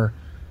 are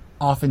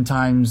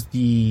oftentimes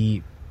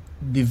the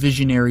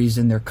visionaries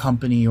in their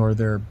company or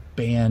their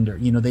band, or,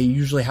 you know, they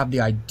usually have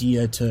the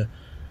idea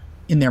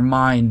in their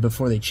mind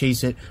before they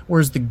chase it.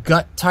 Whereas the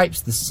gut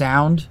types, the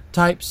sound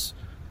types,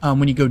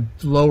 when you go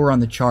lower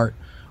on the chart,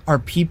 are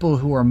people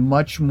who are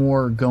much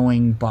more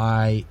going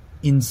by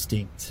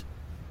instinct.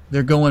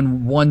 They're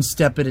going one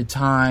step at a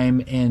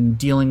time and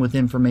dealing with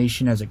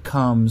information as it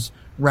comes,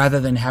 rather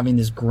than having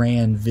this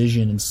grand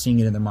vision and seeing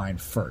it in their mind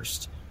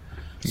first.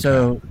 Okay.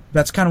 So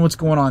that's kind of what's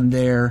going on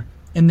there.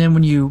 And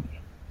then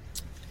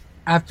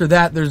after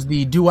that, there's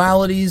the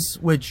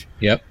dualities, which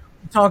we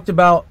talked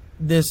about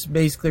this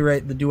basically,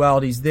 right? The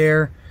dualities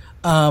there.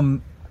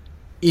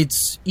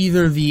 It's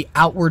either the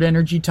outward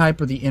energy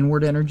type or the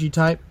inward energy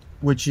type,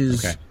 which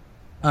is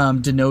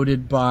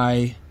denoted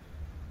by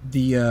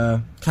the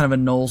kind of a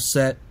null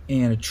set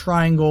and a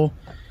triangle.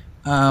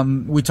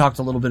 We talked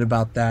a little bit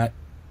about that.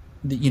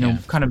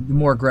 Kind of the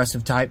more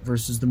aggressive type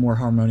versus the more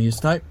harmonious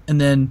type.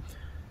 And then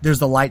there's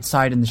the light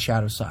side and the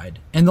shadow side.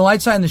 And the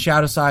light side and the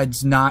shadow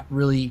side's not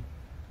really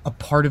a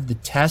part of the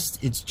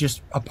test. It's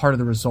just a part of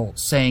the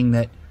results, saying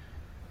that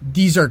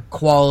these are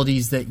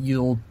qualities that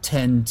you'll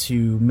tend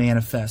to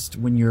manifest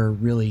when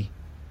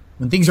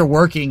things are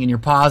working and you're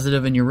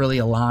positive and you're really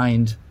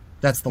aligned.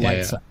 That's the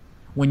light side.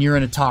 When you're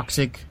in a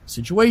toxic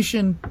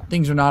situation,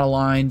 things are not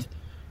aligned,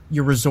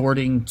 you're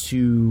resorting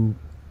to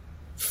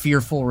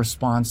fearful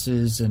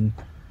responses and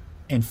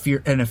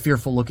fear and a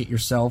fearful look at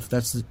yourself.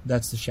 That's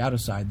the shadow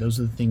side. Those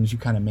are the things you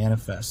kind of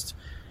manifest.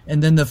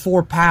 And then the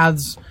 4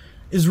 paths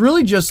is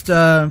really just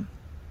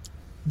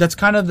that's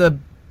kind of the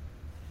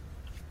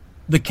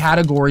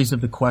categories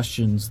of the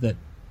questions that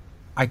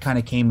I kind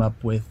of came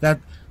up with.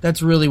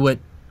 That's really what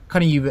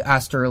kind of you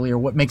asked earlier,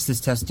 what makes this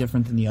test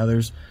different than the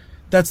others.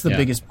 That's the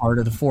biggest part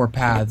of the 4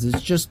 paths.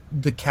 It's just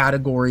the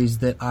categories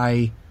that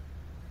I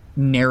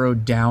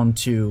narrowed down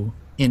to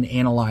in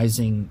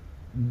analyzing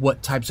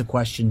what types of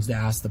questions to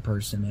ask the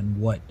person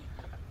and what,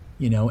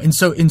 and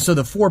so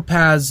the 4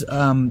 paths,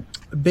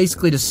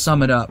 basically to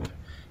sum it up,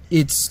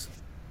 it's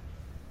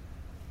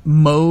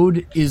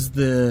mode is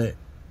the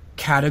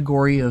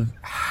category of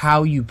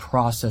how you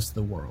process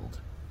the world.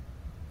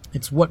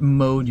 It's what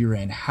mode you're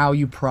in, how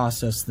you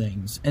process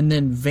things. And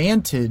then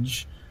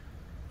vantage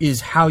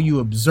is how you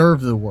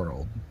observe the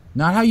world.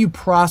 Not how you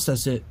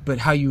process it, but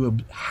how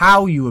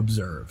you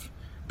observe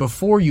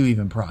before you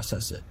even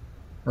process it,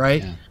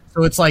 right? Yeah.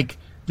 So it's like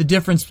the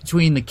difference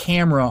between the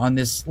camera on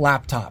this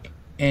laptop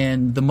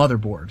and the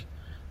motherboard.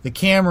 The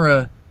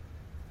camera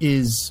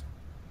is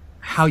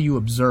how you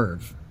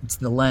observe. It's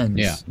the lens.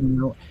 Yeah.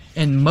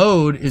 And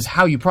mode is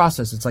how you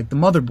process. It's like the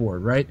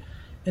motherboard, right?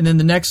 And then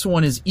the next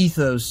one is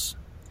ethos,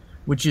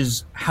 which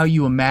is how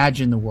you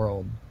imagine the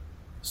world.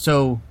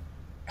 So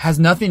has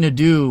nothing to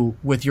do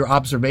with your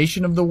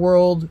observation of the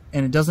world,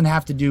 and it doesn't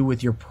have to do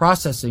with your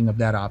processing of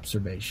that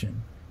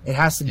observation. It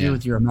has to do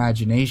with your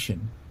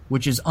imagination,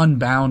 which is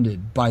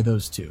unbounded by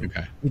those two.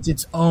 Okay. It's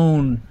its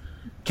own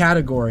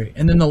category.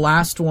 And then the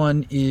last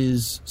one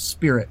is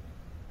spirit,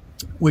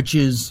 which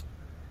is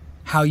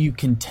how you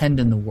contend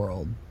in the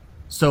world.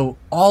 So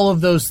all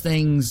of those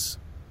things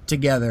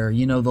together,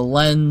 the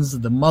lens,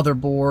 the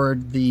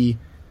motherboard, the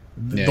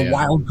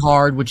wild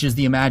card, which is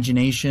the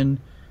imagination,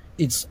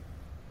 it's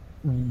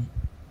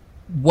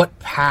what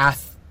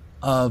path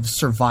of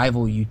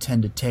survival you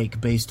tend to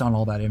take based on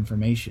all that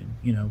information.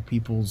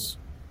 People's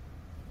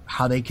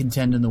how they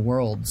contend in the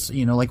world.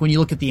 Like when you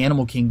look at the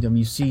animal kingdom,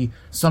 you see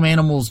some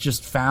animals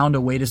just found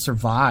a way to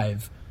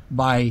survive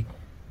by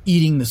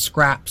eating the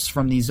scraps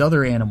from these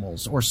other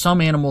animals, or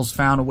some animals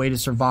found a way to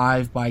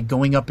survive by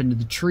going up into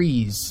the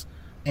trees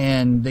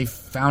and they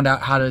found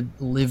out how to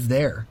live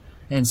there.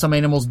 And some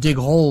animals dig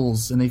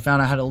holes and they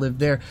found out how to live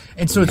there.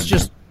 And so it's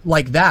just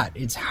like that.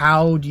 It's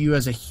how do you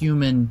as a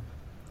human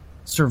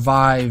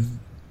survive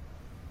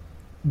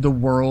the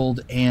world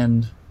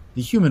and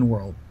the human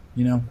world?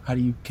 How do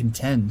you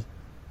contend?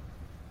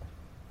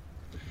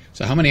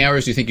 So how many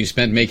hours do you think you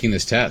spent making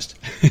this test?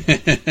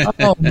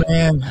 Oh,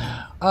 man.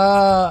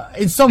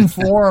 In some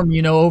form,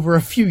 over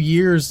a few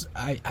years,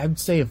 I'd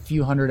say a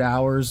few hundred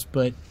hours,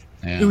 but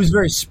it was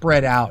very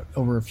spread out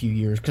over a few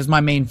years because my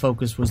main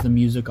focus was the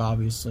music,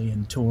 obviously,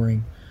 and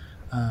touring.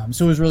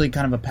 So it was really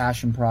kind of a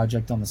passion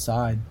project on the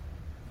side.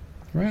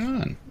 Right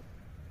on.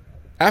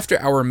 After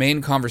our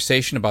main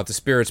conversation about the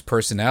Spirit's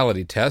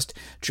personality test,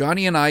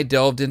 Johnny and I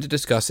delved into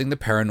discussing the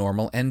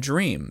paranormal and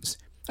dreams.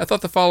 I thought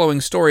the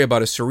following story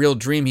about a surreal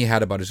dream he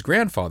had about his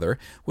grandfather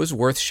was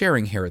worth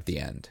sharing here at the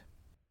end.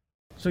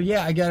 So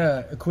yeah, I got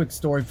a quick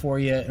story for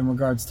you in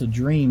regards to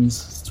dreams,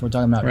 since we're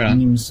talking about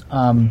dreams.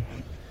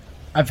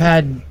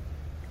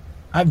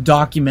 I've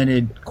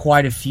documented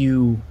quite a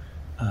few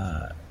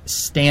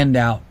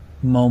standout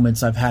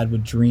moments I've had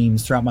with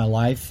dreams throughout my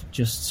life,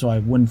 just so I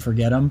wouldn't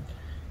forget them.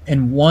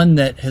 And one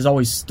that has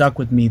always stuck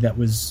with me that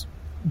was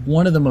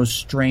one of the most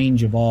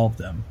strange of all of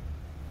them.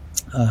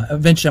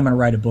 Eventually I'm going to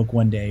write a book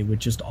one day with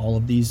just all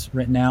of these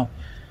written out.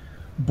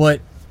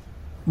 But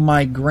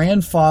my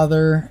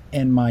grandfather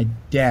and my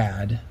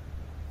dad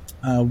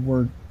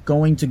were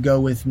going to go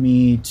with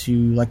me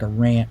to like a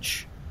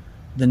ranch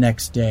the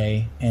next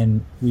day,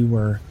 and we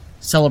were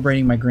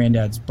celebrating my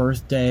granddad's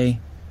birthday.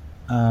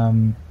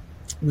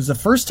 It was the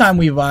first time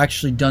we've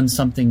actually done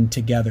something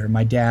together,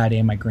 my dad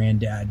and my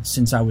granddad,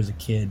 since I was a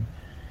kid.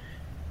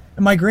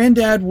 And my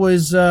granddad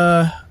was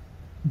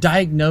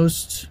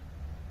diagnosed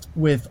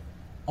with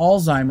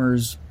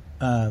Alzheimer's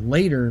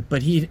later,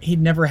 but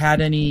he'd never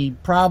had any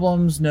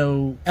problems,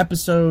 no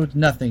episodes,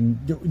 nothing.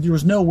 There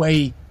was no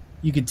way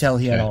you could tell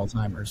he had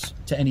Alzheimer's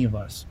to any of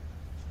us.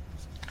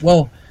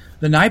 Well,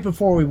 the night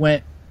before we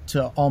went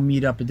to all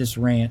meet up at this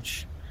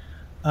ranch,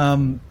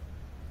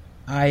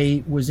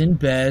 I was in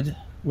bed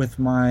with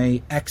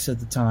my ex at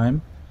the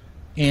time,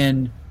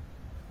 and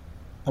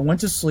I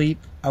went to sleep.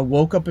 I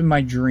woke up in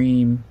my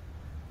dream,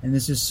 and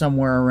this is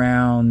somewhere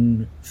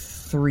around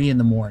 3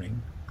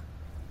 a.m.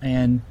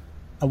 And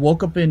I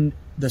woke up in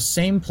the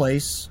same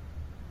place.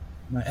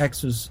 My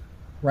ex was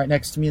right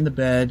next to me in the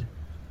bed,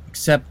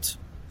 except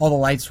all the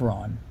lights were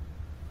on.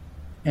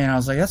 And I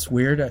was like, that's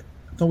weird. I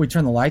thought we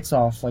turned the lights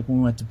off like when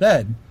we went to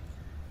bed.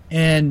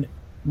 And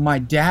my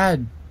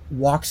dad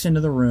walks into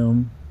the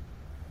room,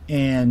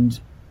 and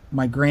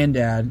my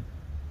granddad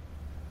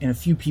and a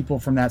few people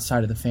from that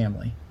side of the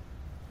family.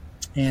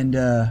 And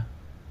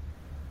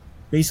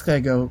basically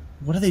I go,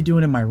 what are they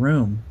doing in my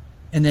room?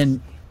 And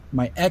then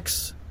my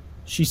ex,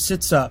 she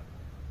sits up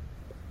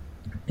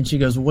and she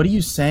goes, what are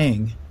you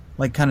saying?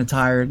 Like kind of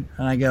tired.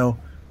 And I go,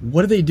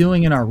 what are they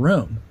doing in our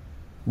room?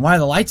 Why are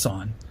the lights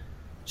on?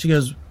 She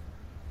goes,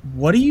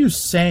 what are you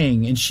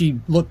saying? And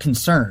she looked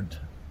concerned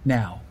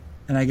now.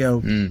 And I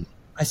go,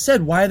 I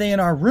said, why are they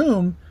in our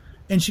room?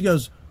 And she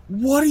goes,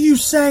 what are you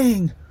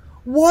saying?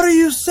 What are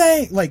you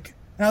saying? Like,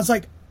 and I was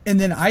like, and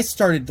then I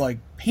started like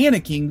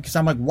panicking because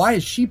I'm like, why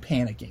is she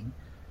panicking?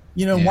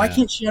 You know, why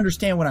can't she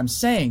understand what I'm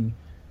saying?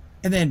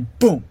 And then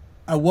boom,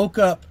 I woke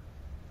up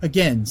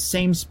again,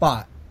 same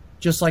spot,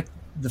 just like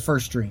the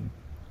first dream.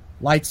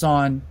 Lights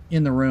on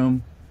in the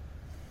room.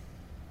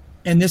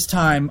 And this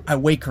time I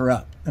wake her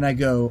up and I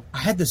go, I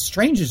had the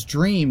strangest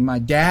dream. My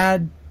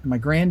dad and my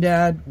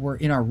granddad were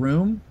in our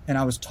room and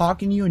I was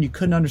talking to you and you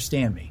couldn't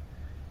understand me.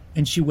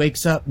 And she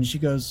wakes up and she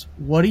goes,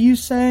 what are you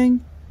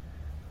saying?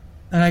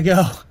 And I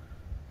go,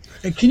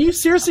 can you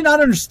seriously not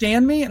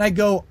understand me? And I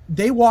go,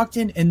 they walked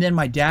in, and then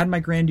my dad and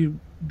my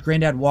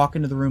granddad walk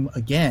into the room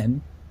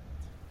again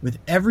with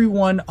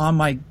everyone on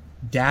my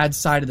dad's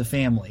side of the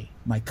family,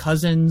 my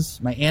cousins,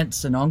 my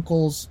aunts and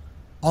uncles,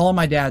 all on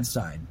my dad's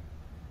side.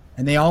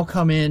 And they all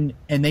come in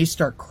and they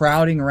start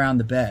crowding around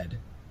the bed.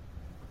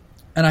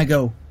 And I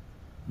go,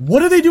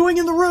 what are they doing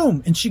in the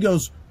room? And she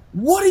goes,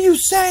 what are you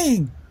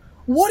saying?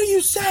 What are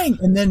you saying?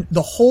 And then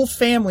the whole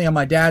family on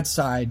my dad's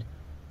side,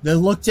 they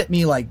looked at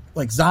me like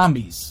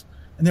zombies.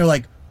 And they're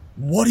like,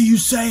 what are you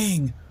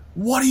saying?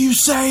 What are you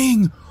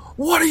saying?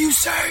 What are you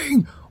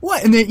saying?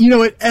 What? And then, you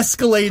know, it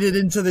escalated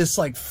into this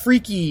like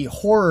freaky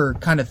horror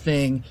kind of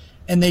thing.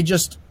 And they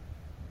just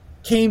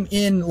came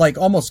in like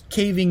almost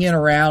caving in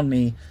around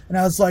me. And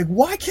I was like,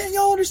 why can't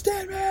y'all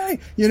understand me?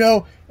 You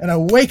know, and I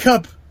wake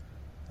up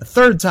a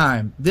third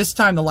time. This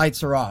time the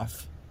lights are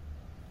off.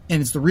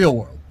 And it's the real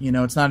world. You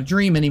know, it's not a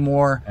dream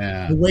anymore.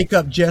 Yeah. I wake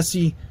up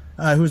Jesse,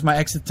 who was my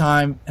ex at the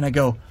time, and I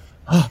go,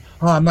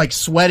 I'm like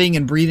sweating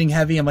and breathing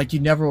heavy. I'm like, you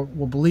never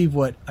will believe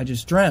what I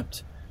just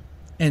dreamt.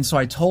 And so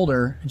I told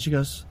her, and she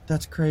goes,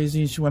 that's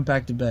crazy. And she went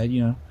back to bed,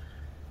 you know.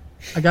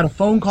 I got a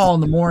phone call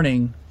in the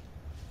morning,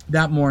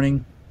 that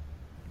morning.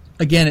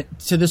 Again,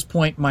 to this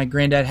point, my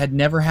granddad had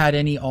never had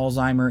any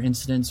Alzheimer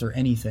incidents or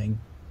anything.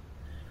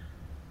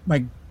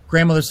 My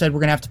grandmother said we're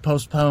going to have to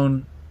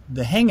postpone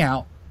the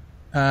hangout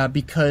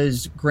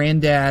because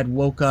granddad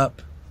woke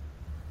up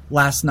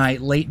last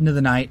night, late into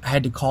the night. I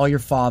had to call your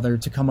father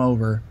to come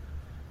over,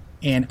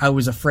 and I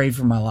was afraid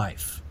for my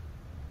life.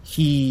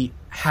 He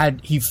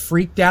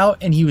freaked out,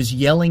 and he was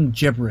yelling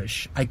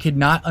gibberish. I could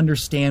not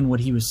understand what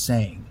he was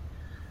saying.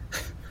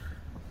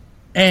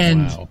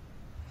 And wow.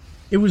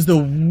 It was the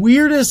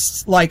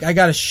weirdest, like, I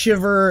got a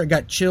shiver, I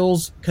got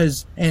chills,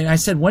 and I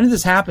said, when did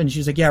this happen? She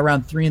was like, yeah,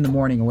 around 3 a.m.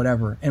 or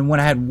whatever. And when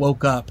I had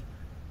woke up,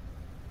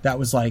 that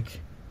was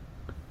like,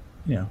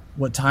 you know,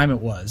 what time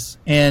it was.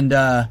 And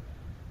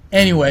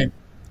anyway,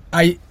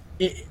 I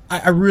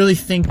really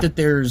think that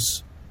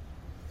there's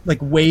like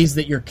ways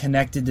that you're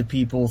connected to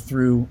people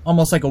through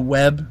almost like a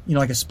web, you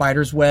know, like a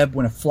spider's web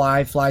when a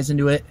fly flies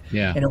into it,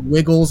 and it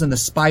wiggles and the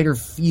spider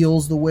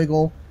feels the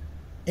wiggle.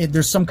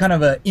 There's some kind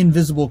of an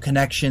invisible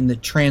connection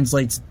that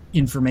translates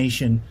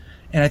information.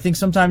 And I think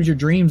sometimes your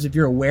dreams, if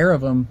you're aware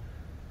of them,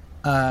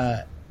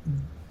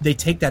 they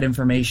take that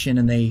information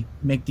and they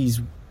make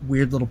these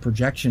weird little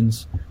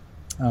projections.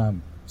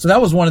 So that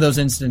was one of those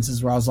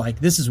instances where I was like,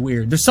 this is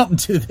weird. There's something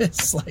to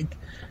this. Like,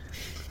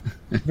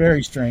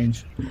 Very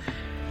strange.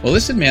 Well,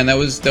 listen, man, that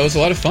was a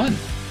lot of fun.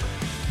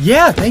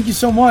 Yeah, thank you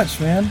so much,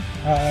 man.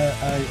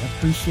 I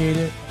appreciate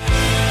it.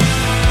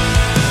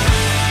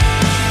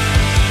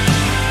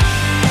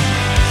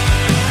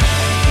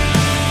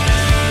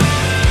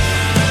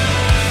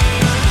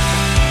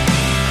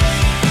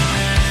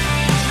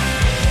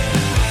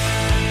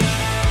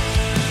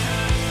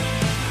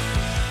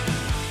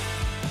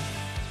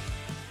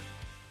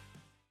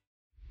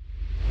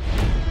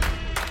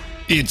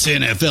 It's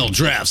NFL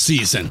draft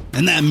season,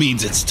 and that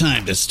means it's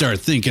time to start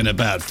thinking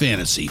about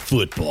fantasy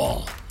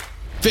football.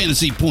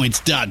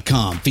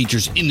 FantasyPoints.com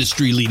features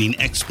industry-leading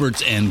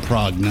experts and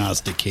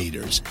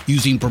prognosticators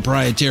using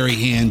proprietary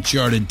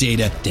hand-charted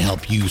data to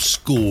help you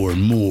score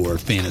more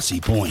fantasy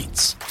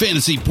points.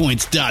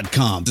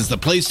 FantasyPoints.com is the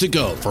place to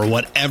go for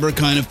whatever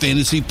kind of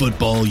fantasy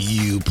football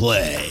you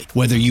play.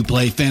 Whether you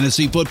play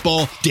fantasy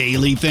football,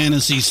 daily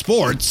fantasy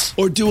sports,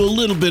 or do a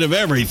little bit of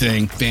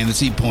everything,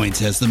 Fantasy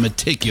Points has the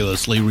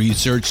meticulously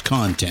researched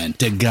content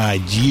to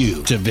guide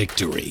you to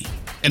victory.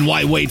 And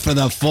why wait for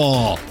the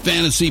fall?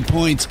 Fantasy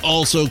Points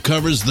also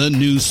covers the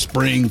new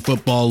spring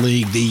football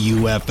league, the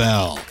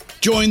UFL.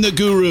 Join the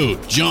guru,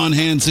 John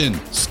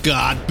Hansen,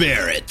 Scott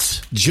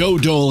Barrett, Joe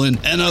Dolan,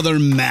 and other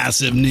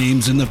massive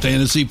names in the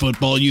fantasy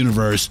football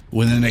universe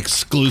with an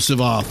exclusive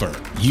offer.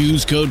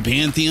 Use code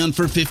Pantheon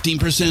for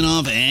 15%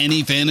 off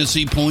any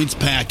Fantasy Points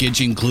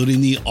package, including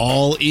the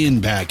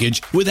all-in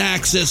package, with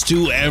access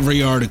to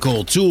every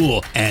article,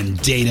 tool, and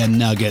data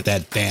nugget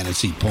that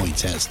Fantasy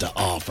Points has to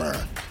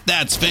offer.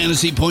 That's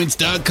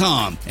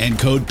FantasyPoints.com and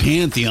code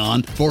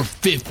Pantheon for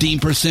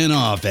 15%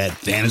 off at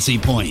Fantasy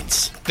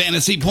Points.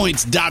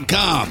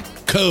 FantasyPoints.com,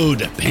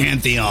 code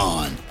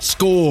Pantheon.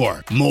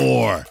 Score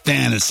more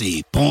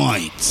fantasy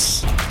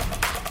points.